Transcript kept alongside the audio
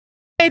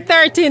Hey,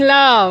 13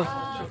 love.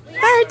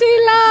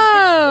 13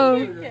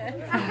 love.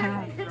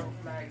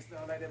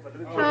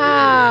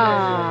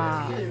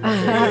 Ah.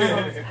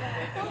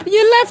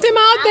 You left him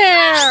out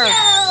there.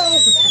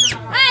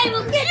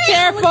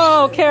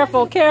 Careful,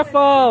 careful,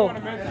 careful.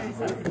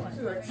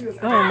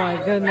 Oh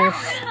my goodness.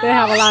 They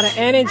have a lot of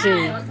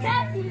energy.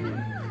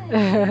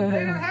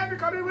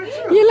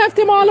 You left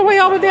him all the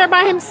way over there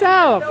by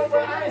himself.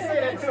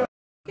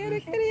 Get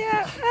it, kitty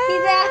out.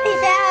 He's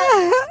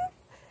out.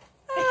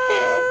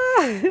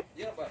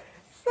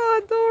 So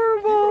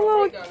adorable,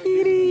 little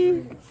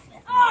kitty.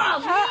 Oh,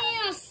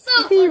 man,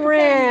 so He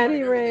ran.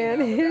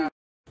 It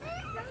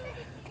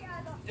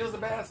was a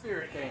bad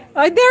spirit came.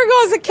 Oh, there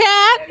goes a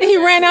cat. He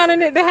ran out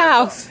into the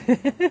house.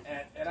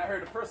 And I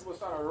heard the person was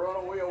trying to run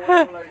away.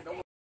 I'm like,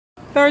 don't...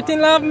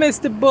 13 love,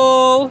 Mr.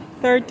 Bull.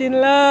 13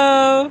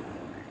 love.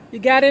 You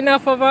got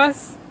enough of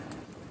us?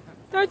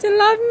 13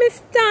 love,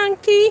 Miss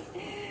Donkey.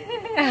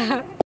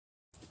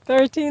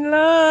 13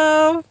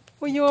 love.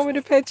 Well, you want me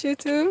to pet you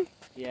too?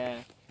 Yeah.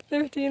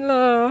 13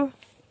 love.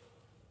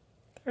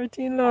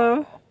 13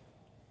 love.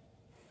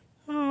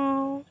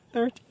 Oh,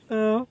 13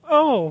 love.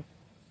 Oh,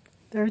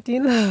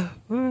 13 love.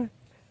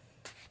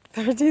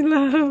 13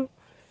 love.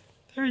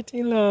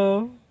 13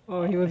 love.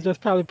 Oh, he was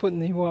just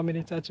probably he wanted me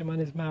to touch him on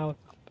his mouth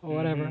or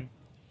whatever.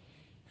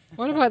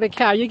 What about the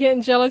cow? You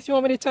getting jealous? You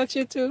want me to touch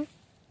you too?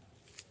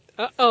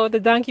 Uh-oh, the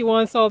donkey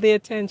wants all the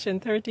attention.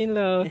 13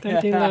 love.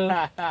 13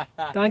 love.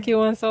 Donkey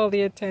wants all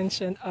the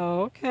attention.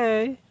 Oh,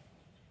 okay.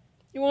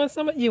 You want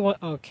some? You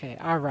want? Okay,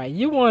 all right.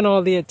 You want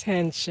all the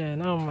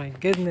attention. Oh my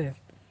goodness.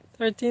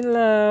 13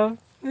 love.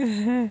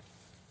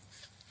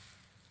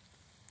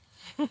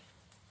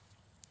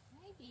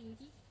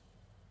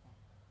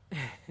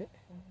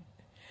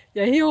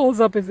 Yeah, he holds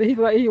up his. He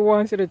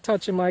wants you to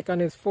touch him like on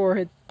his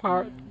forehead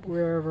part,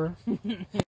 wherever.